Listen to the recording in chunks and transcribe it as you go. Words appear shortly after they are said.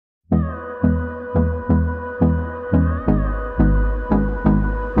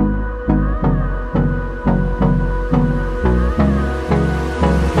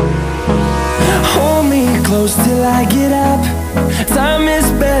till I get up. Time is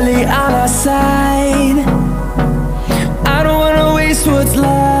barely on our side. I don't wanna waste what's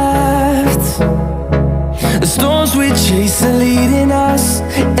left. The storms we chase are leading us,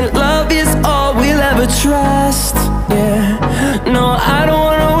 and love is all we'll ever trust. Yeah, no, I don't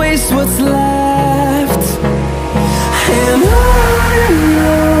wanna waste what's left. And on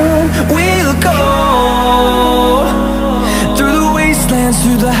we'll go, through the wastelands,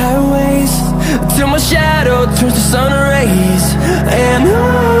 through the highways, till my shadow turns to sun rays. And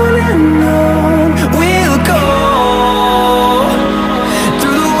on we'll go,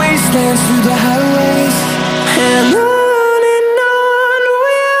 through the wastelands, through the highways, and on we'll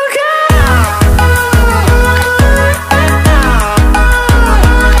go.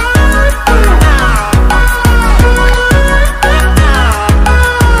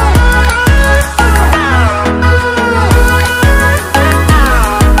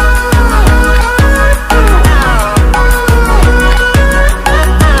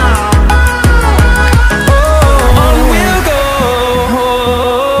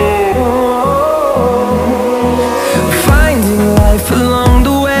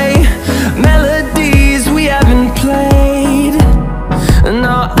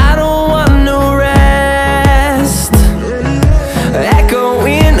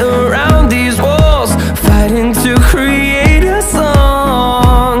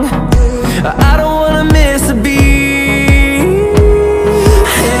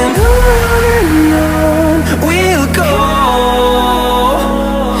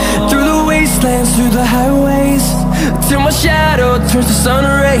 Through the highways, till my shadow turns to sun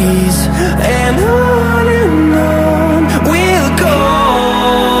rays. And on we'll go,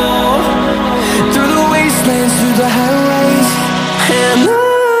 through the wastelands, through the highways, and on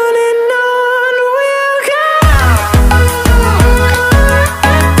we'll go.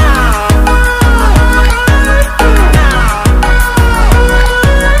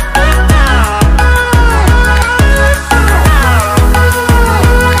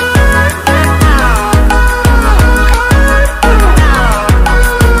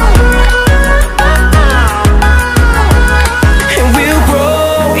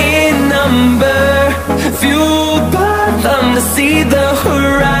 See the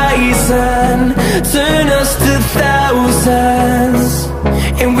horizon, turn us to thousands,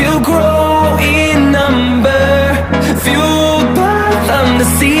 and we'll grow in number, fueled by them. To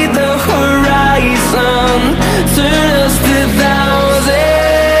see the horizon, turn us to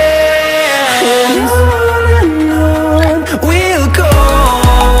thousands, and on we'll go,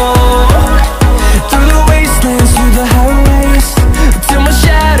 through the wastelands, through the highways, till my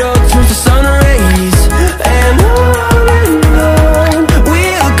shadow turns to sun rays. And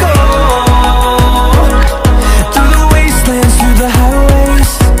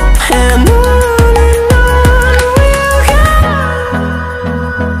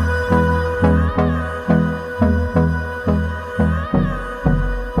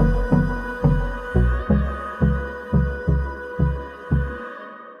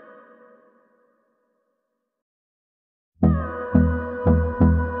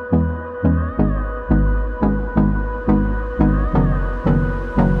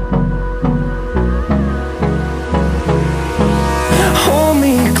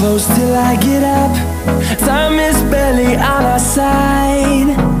close till I get up. Time is barely on our side.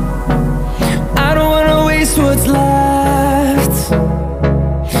 I don't wanna waste what's left.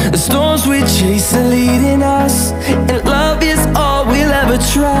 The storms we chase are leading us, and love is all we'll ever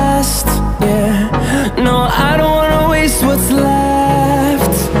trust. Yeah, no, I don't wanna waste what's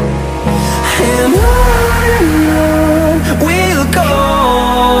left. And on we'll go,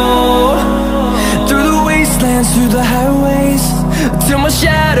 through the wastelands, through the highways, till my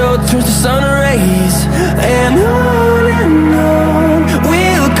shadow turns to sun rays. And on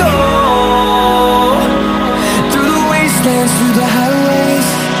we'll go, through the wastelands, through the highways,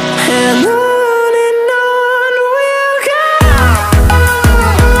 and on we'll go.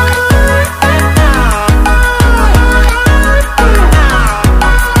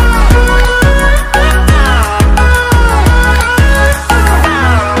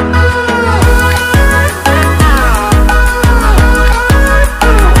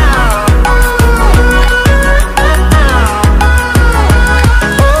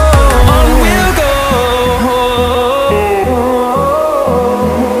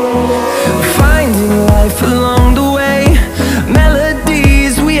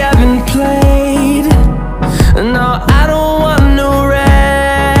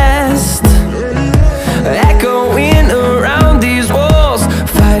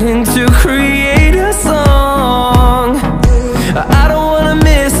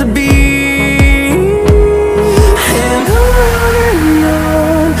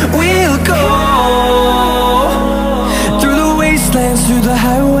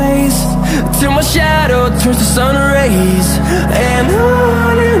 turns to sun rays. And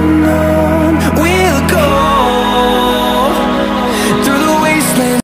on